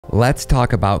Let's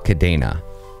talk about Kadena.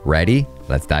 Ready?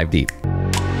 Let's dive deep.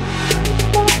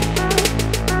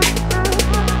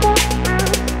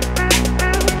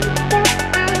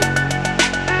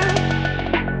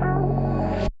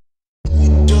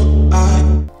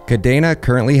 Kadena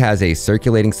currently has a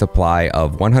circulating supply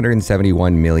of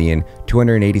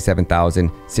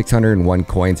 171,287,601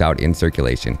 coins out in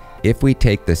circulation. If we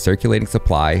take the circulating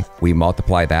supply, we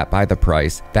multiply that by the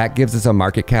price, that gives us a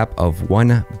market cap of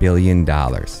 $1 billion.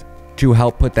 To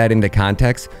help put that into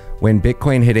context, when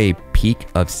Bitcoin hit a peak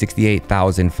of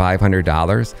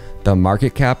 $68,500, the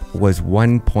market cap was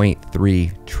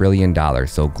 $1.3 trillion.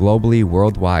 So globally,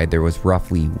 worldwide, there was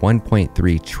roughly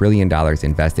 $1.3 trillion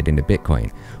invested into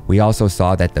Bitcoin. We also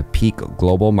saw that the peak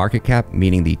global market cap,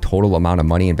 meaning the total amount of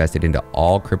money invested into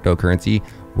all cryptocurrency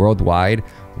worldwide,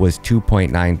 was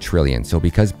 2.9 trillion. So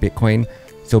because Bitcoin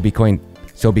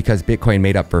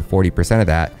made up for 40% of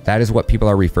that, that is what people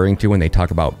are referring to when they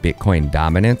talk about Bitcoin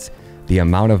dominance. The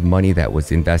amount of money that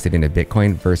was invested into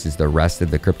Bitcoin versus the rest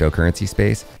of the cryptocurrency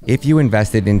space. If you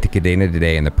invested into Kadena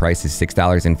today and the price is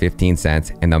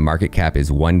 $6.15 and the market cap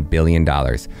is $1 billion,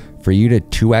 for you to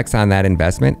 2x on that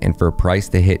investment and for a price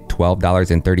to hit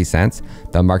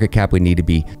 $12.30, the market cap would need to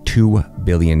be $2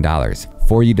 billion.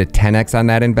 For you to 10x on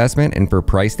that investment and for a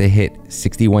price to hit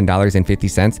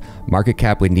 $61.50, market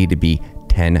cap would need to be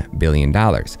 $10 billion.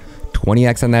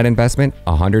 20x on that investment,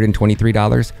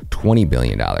 $123, $20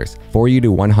 billion. For you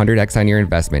to 100x on your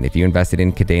investment, if you invested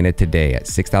in Kadena today at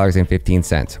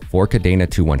 $6.15, for Kadena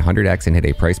to 100x and hit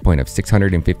a price point of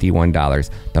 $651,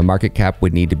 the market cap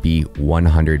would need to be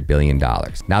 $100 billion.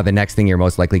 Now, the next thing you're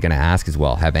most likely going to ask is,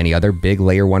 well, have any other big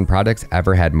layer one projects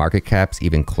ever had market caps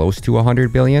even close to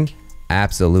 100 billion?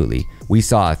 Absolutely. We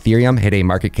saw Ethereum hit a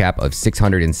market cap of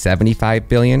 675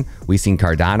 billion. We've seen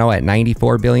Cardano at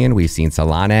 94 billion. We've seen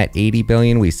Solana at 80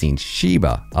 billion. We've seen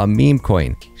Shiba, a meme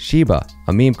coin,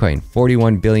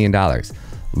 $41 billion.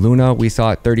 Luna, we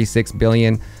saw at 36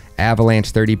 billion.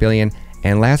 Avalanche, 30 billion.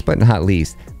 And last but not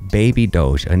least, Baby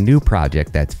Doge, a new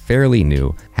project that's fairly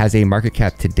new, has a market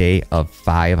cap today of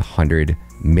 $500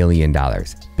 million.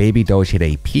 Baby Doge hit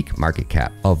a peak market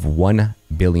cap of $1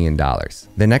 billion.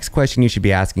 The next question you should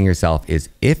be asking yourself is,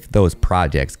 if those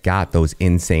projects got those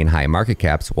insane high market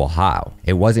caps, well, how?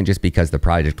 It wasn't just because the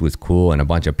project was cool and a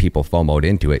bunch of people FOMO'd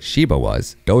into it. Shiba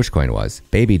was, Dogecoin was,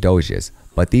 Baby Doge is.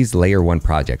 But these layer one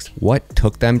projects, what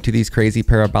took them to these crazy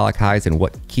parabolic highs and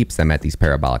what keeps them at these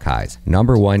parabolic highs?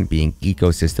 Number one being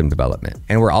ecosystem development.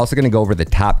 And we're also going to go over the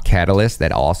top catalysts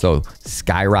that also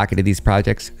skyrocketed these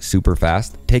projects super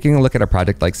fast. Taking a look at a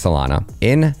project like Solana,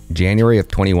 in January of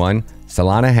 21,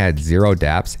 Solana had 0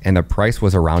 dApps and the price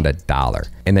was around $1.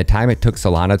 In the time it took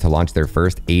Solana to launch their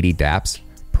first 80 dApps,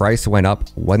 price went up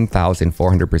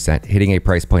 1,400%, hitting a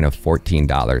price point of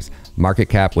 $14. Market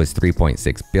cap was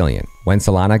 3.6 billion. When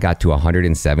Solana got to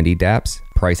 170 dApps,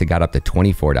 price had got up to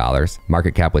 $24.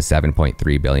 Market cap was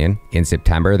 7.3 billion. In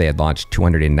September, they had launched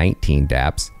 219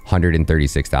 dApps,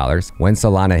 $136. When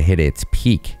Solana hit its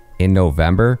peak in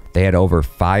November, they had over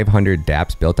 500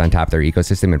 dApps built on top of their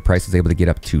ecosystem, and price was able to get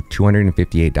up to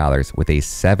 $258 with a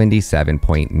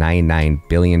 $77.99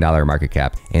 billion market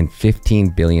cap and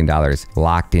 $15 billion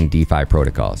locked in DeFi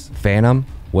protocols. Phantom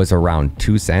was around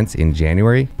 2 cents in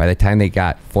January. By the time they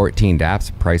got 14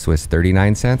 dApps, price was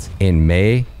 39 cents. In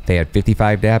May, they had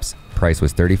 55 dApps. Price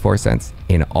was 34 cents.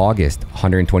 In August,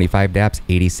 125 dApps,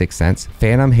 86 cents.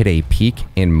 Phantom hit a peak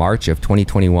in March of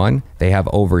 2021. They have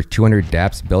over 200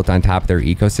 dApps built on top of their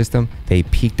ecosystem. They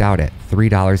peaked out at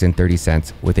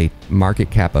 $3.30 with a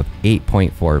market cap of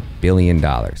 $8.4 billion.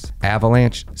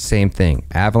 Avalanche, same thing.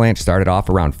 Avalanche started off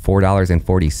around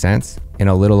 $4.40. In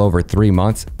a little over 3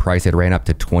 months, price had ran up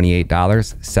to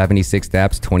 $28, 76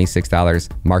 dApps, $26.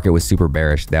 Market was super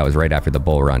bearish. That was right after the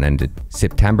bull run ended.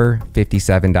 September,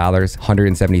 $57,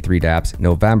 173 dApps.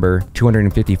 November,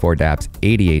 254 dApps,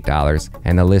 $88,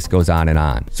 and the list goes on and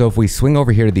on. So if we swing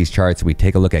over here to these charts, we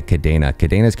take a look at Kadena.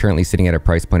 Kadena is currently sitting at a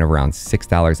price point of around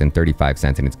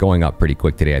 $6.35, and it's going up pretty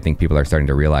quick today. I think people are starting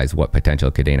to realize what potential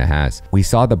Kadena has. We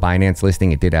saw the Binance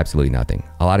listing. It did absolutely nothing.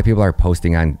 A lot of people are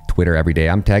posting on Twitter every day,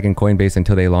 I'm tagging Coinbase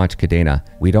until they launch Kadena.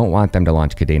 We don't want them to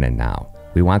launch Kadena now.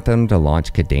 We want them to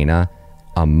launch Kadena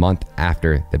a month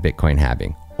after the Bitcoin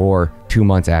halving, or 2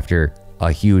 months after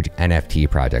a huge NFT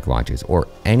project launches, or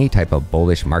any type of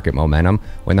bullish market momentum.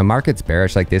 When the market's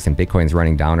bearish like this and Bitcoin's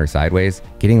running down or sideways,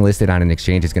 getting listed on an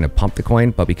exchange is going to pump the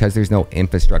coin, but because there's no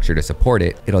infrastructure to support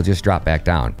it, it'll just drop back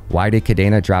down. Why did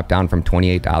Kadena drop down from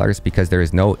 $28? Because there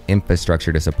is no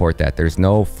infrastructure to support that. There's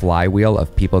no flywheel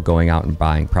of people going out and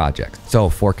buying projects. So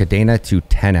for Kadena to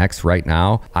 10x right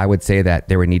now, I would say that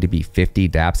there would need to be 50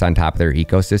 dApps on top of their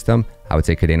ecosystem. I would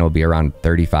say Kadena will be around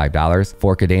 $35.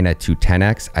 For Kadena to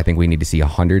 10x, I think we need to see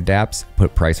 100 dApps,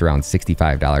 put price around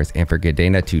 $65. And for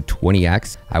Kadena to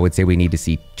 20x, I would say we need to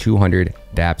see 200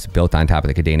 dApps built on top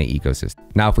of the Kadena ecosystem.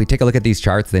 Now, if we take a look at these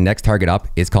charts, the next target up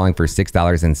is calling for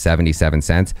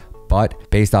 $6.77.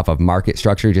 But based off of market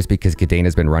structure, just because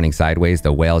Kadena's been running sideways,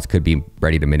 the whales could be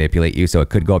ready to manipulate you. So it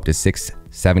could go up to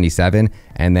 677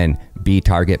 and then be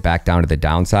target back down to the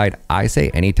downside. I say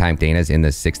anytime Kadena's in the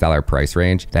 $6 price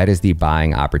range, that is the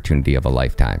buying opportunity of a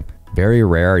lifetime. Very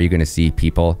rare are you going to see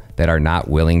people that are not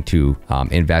willing to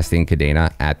invest in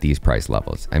Kadena at these price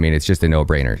levels. I mean, it's just a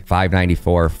no-brainer.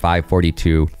 594,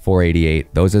 542,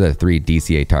 488. Those are the three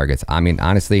DCA targets. I mean,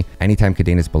 honestly, anytime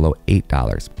Kadena is below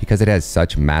 $8, because it has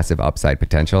such massive upside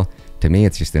potential, to me,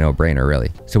 it's just a no-brainer, really.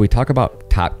 So we talk about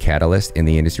top catalysts in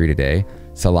the industry today.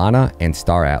 Solana and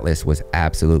Star Atlas was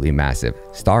absolutely massive.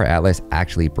 Star Atlas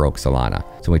actually broke Solana.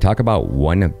 So when we talk about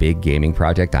one big gaming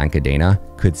project on Kadena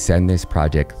could send this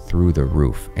project through the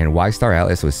roof. And why Star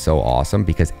Atlas was so awesome,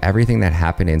 because everything that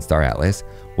happened in Star Atlas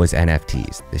was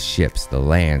NFTs, the ships, the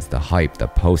lands, the hype, the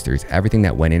posters, everything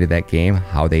that went into that game,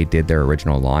 how they did their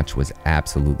original launch was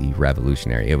absolutely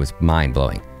revolutionary. It was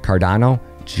mind-blowing. Cardano,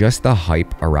 just the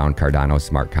hype around Cardano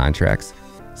smart contracts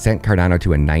sent Cardano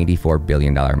to a $94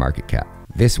 billion market cap.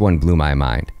 This one blew my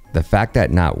mind. The fact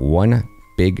that not one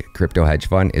big crypto hedge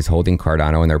fund is holding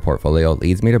Cardano in their portfolio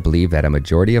leads me to believe that a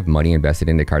majority of money invested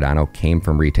into Cardano came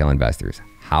from retail investors.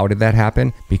 How did that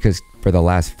happen? Because for the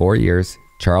last 4 years,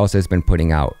 Charles has been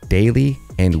putting out daily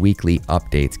and weekly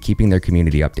updates, keeping their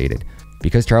community updated.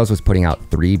 Because Charles was putting out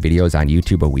 3 videos on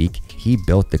YouTube a week, he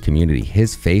built the community.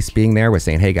 His face being there was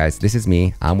saying, hey guys, this is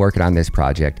me. I'm working on this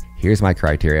project. Here's my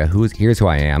criteria. Here's who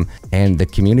I am. And the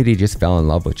community just fell in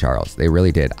love with Charles. They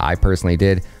really did. I personally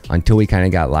did, until we kind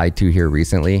of got lied to here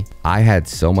recently. I had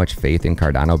so much faith in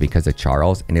Cardano because of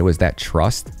Charles, and it was that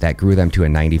trust that grew them to a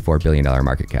 $94 billion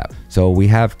market cap. So we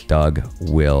have Doug,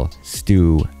 Will,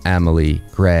 Stu, Emily,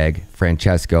 Greg,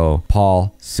 Francesco,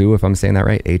 Paul, Sue, if I'm saying that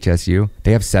right, HSU.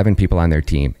 They have 7 people on their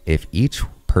team. If each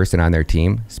person on their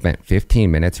team spent 15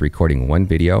 minutes recording one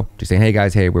video, just saying, hey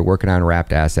guys, hey, we're working on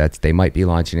wrapped assets. They might be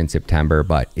launching in September,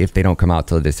 but if they don't come out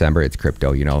till December, it's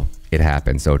crypto, you know, it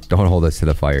happens. So don't hold us to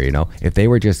the fire, you know. If they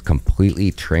were just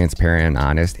completely transparent and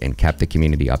honest and kept the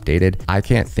community updated, I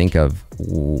can't think of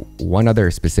one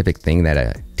other specific thing that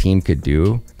a team could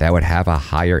do that would have a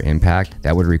higher impact,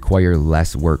 that would require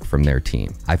less work from their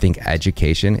team. I think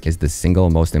education is the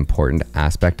single most important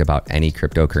aspect about any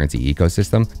cryptocurrency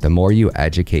ecosystem. The more you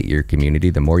educate your community,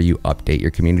 the more you update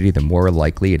your community, the more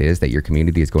likely it is that your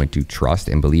community is going to trust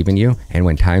and believe in you. And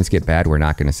when times get bad, we're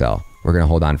not going to sell. We're going to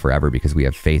hold on forever because we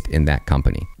have faith in that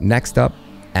company. Next up,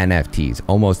 NFTs.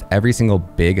 Almost every single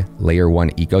big layer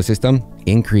 1 ecosystem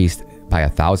increased by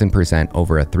 1,000%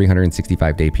 over a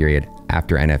 365-day period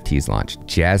after NFTs launched.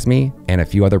 Jasmy and a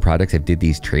few other products have did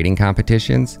these trading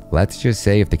competitions. Let's just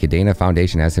say if the Kadena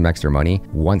Foundation has some extra money,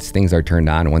 once things are turned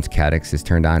on, once CADEX is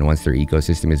turned on, once their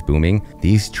ecosystem is booming,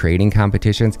 these trading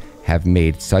competitions have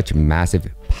made such massive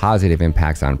positive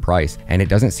impacts on price. And it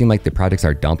doesn't seem like the products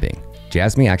are dumping.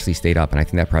 Jasmy actually stayed up, and I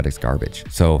think that product's garbage.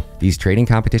 So these trading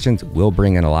competitions will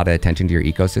bring in a lot of attention to your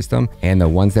ecosystem, and the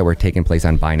ones that were taking place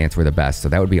on Binance were the best. So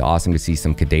that would be awesome to see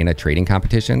some Kadena trading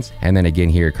competitions. And then again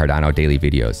here, Cardano daily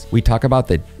videos. We talk about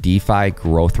the DeFi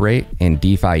growth rate in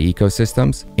DeFi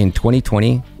ecosystems. In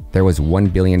 2020, there was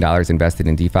 $1 billion invested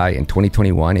in DeFi. In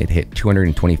 2021, it hit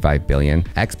 $225 billion.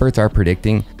 Experts are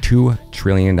predicting $2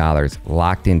 trillion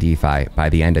locked in DeFi by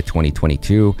the end of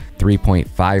 2022,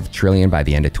 $3.5 trillion by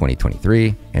the end of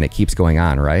 2023, and it keeps going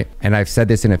on, right? And I've said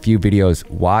this in a few videos,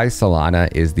 why Solana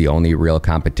is the only real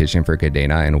competition for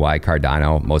Kadena and why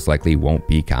Cardano most likely won't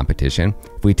be competition.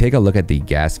 If we take a look at the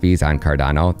gas fees on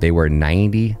Cardano, they were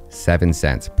 97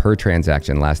 cents per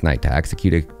transaction last night. To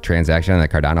execute a transaction on the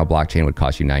Cardano blockchain would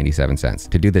cost you 97 cents.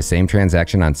 To do the same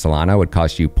transaction on Solana would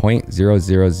cost you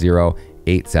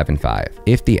 0.000875.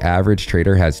 If the average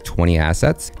trader has 20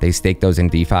 assets, they stake those in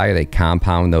DeFi, they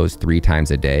compound those 3 times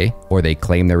a day, or they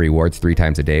claim their rewards 3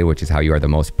 times a day, which is how you are the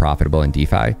most profitable in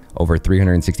DeFi. Over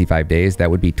 365 days, that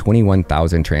would be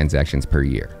 21,000 transactions per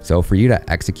year. So for you to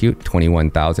execute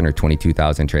 21,000 or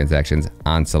 22,000 transactions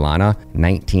on Solana,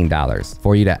 $19.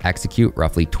 For you to execute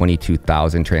roughly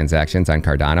 22,000 transactions on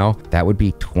Cardano, that would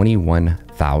be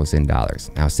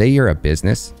 $21,000. Now, say you're a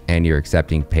business and you're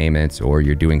accepting payments or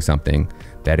you're doing something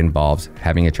that involves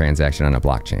having a transaction on a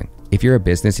blockchain. If you're a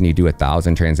business and you do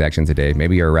 1,000 transactions a day,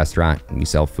 maybe you're a restaurant and you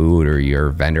sell food, or you're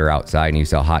a vendor outside and you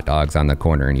sell hot dogs on the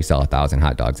corner and you sell 1,000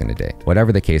 hot dogs in a day.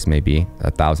 Whatever the case may be,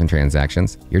 1,000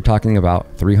 transactions, you're talking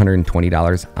about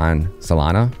 $320 on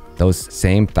Solana, Those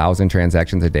same 1,000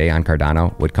 transactions a day on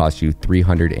Cardano would cost you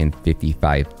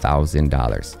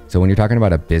 $355,000. So when you're talking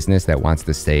about a business that wants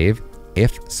to save,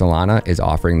 if Solana is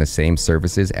offering the same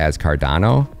services as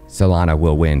Cardano, Solana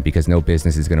will win because no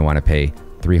business is going to want to pay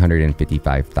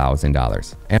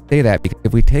 $355,000. And I say that because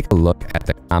if we take a look at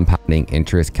the compounding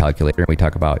interest calculator and we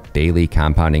talk about daily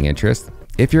compounding interest,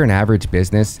 if you're an average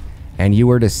business and you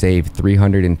were to save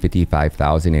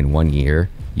 $355,000 in 1 year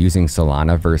using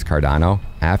Solana versus Cardano,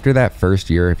 after that first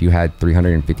year, if you had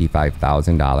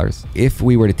 $355,000, if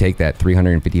we were to take that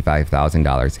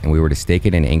 $355,000 and we were to stake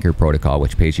it in Anchor Protocol,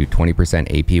 which pays you 20%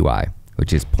 APY,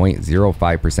 which is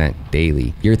 0.05%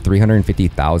 daily, your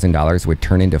 $350,000 would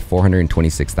turn into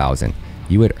 $426,000.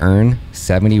 You would earn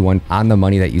 71 on the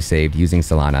money that you saved using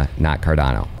Solana, not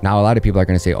Cardano. Now, a lot of people are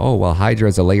going to say, oh, well, Hydra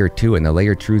is a layer 2 and the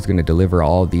layer 2 is going to deliver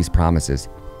all of these promises.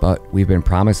 But we've been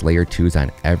promised layer 2s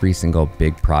on every single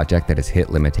big project that has hit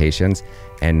limitations,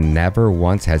 and never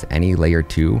once has any layer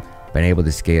 2 been able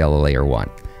to scale a layer 1.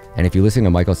 And if you listen to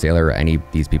Michael Saylor or any of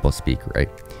these people speak, right,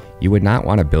 you would not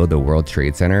want to build the World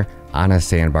Trade Center on a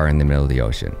sandbar in the middle of the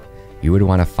ocean. You would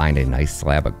want to find a nice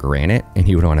slab of granite and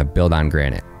you would want to build on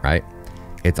granite, right?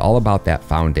 It's all about that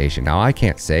foundation. Now, I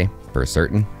can't say for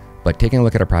certain, but taking a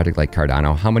look at a project like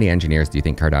Cardano, how many engineers do you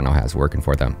think Cardano has working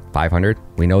for them? 500?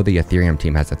 We know the Ethereum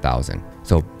team has 1,000.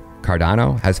 So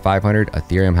Cardano has 500,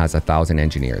 Ethereum has 1,000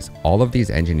 engineers. All of these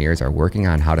engineers are working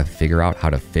on how to figure out how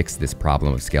to fix this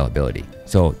problem of scalability.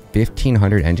 So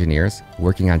 1,500 engineers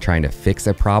working on trying to fix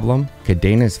a problem.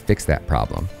 Kadena's fixed that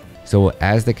problem. So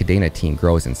as the Kadena team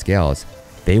grows and scales,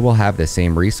 they will have the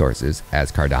same resources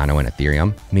as Cardano and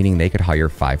Ethereum, meaning they could hire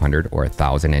 500 or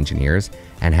 1,000 engineers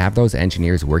and have those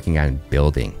engineers working on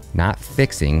building, not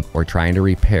fixing or trying to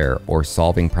repair or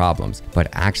solving problems, but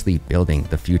actually building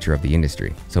the future of the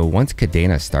industry. So once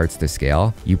Kadena starts to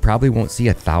scale, you probably won't see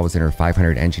 1,000 or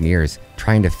 500 engineers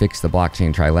trying to fix the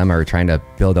blockchain trilemma or trying to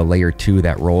build a layer 2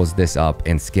 that rolls this up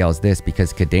and scales this,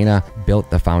 because Kadena built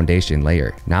the foundation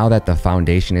layer. Now that the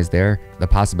foundation is there, the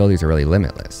possibilities are really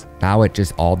limitless. Now it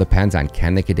just all depends on,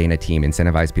 can the Kadena team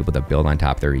incentivize people to build on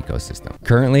top of their ecosystem.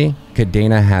 Currently,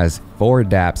 Kadena has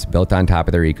 4 dApps built on top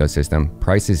of their ecosystem.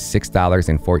 Price is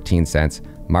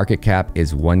 $6.14. Market cap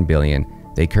is $1 billion.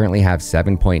 They currently have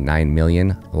 7.9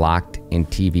 million locked in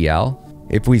TVL.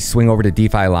 If we swing over to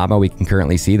DeFi Llama, we can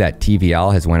currently see that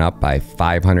TVL has went up by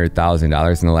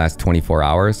 $500,000 in the last 24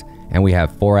 hours. And we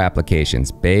have 4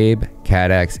 applications: Babe,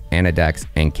 CADX, Anadex,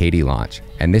 and KD Launch.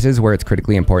 And this is where it's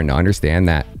critically important to understand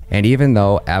that. And even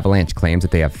though Avalanche claims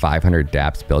that they have 500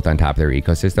 dApps built on top of their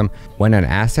ecosystem, when an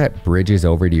asset bridges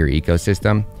over to your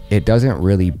ecosystem, it doesn't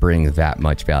really bring that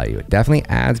much value. It definitely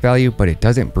adds value, but it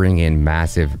doesn't bring in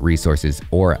massive resources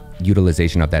or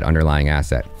utilization of that underlying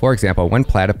asset. For example, when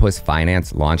Platypus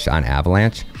Finance launched on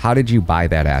Avalanche, how did you buy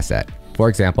that asset? For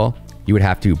example, you would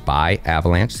have to buy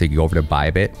Avalanche. So you go over to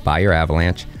Bybit, buy your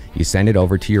Avalanche, you send it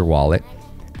over to your wallet,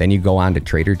 then you go on to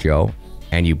Trader Joe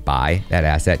and you buy that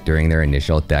asset during their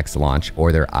initial DEX launch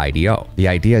or their IDO. The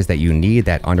idea is that you need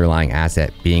that underlying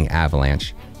asset, being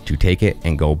Avalanche, to take it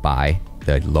and go buy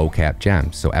the low cap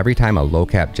gem. So every time a low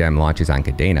cap gem launches on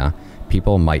Kadena,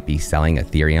 people might be selling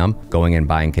Ethereum, going and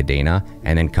buying Kadena,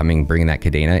 and then bringing that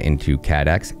Kadena into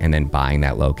CADX and then buying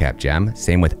that low cap gem.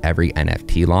 Same with every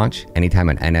NFT launch. Anytime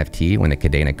an NFT, when the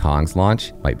Kadena Kongs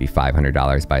launch, might be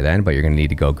 $500 by then, but you're gonna need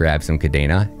to go grab some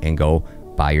Kadena and go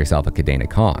buy yourself a Kadena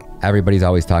Kong. Everybody's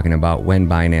always talking about when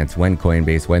Binance, when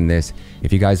Coinbase, when this.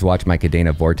 If you guys watch my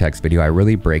Kadena Vortex video, I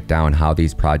really break down how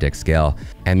these projects scale.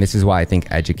 And this is why I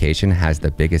think education has the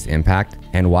biggest impact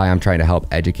and why I'm trying to help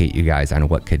educate you guys on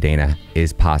what Kadena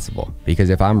is possible. Because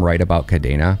if I'm right about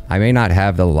Kadena, I may not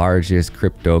have the largest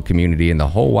crypto community in the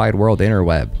whole wide world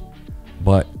interweb,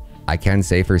 but I can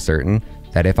say for certain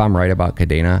that if I'm right about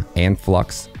Kadena and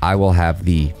Flux, I will have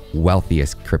the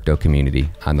wealthiest crypto community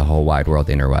on the whole wide world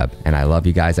interweb. And I love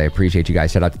you guys. I appreciate you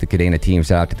guys. Shout out to the Kadena team.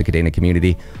 Shout out to the Kadena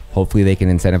community. Hopefully they can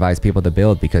incentivize people to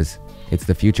build, because it's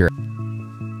the future.